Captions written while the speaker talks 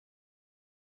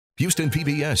Houston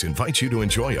PBS invites you to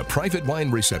enjoy a private wine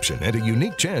reception and a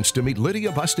unique chance to meet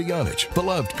Lidia Bastianich,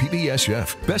 beloved PBS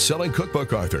chef, best-selling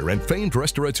cookbook author, and famed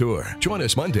restaurateur. Join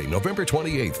us Monday, November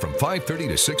 28th from 5:30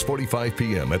 to 6:45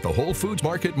 p.m. at the Whole Foods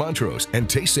Market, Montrose, and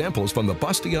taste samples from the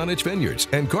Bastianich vineyards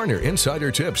and garner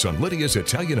insider tips on Lidia's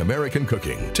Italian-American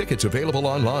cooking. Tickets available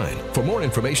online. For more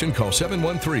information, call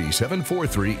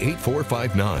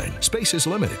 713-743-8459. Space is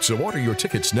limited, so order your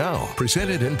tickets now.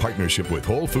 Presented in partnership with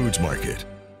Whole Foods Market.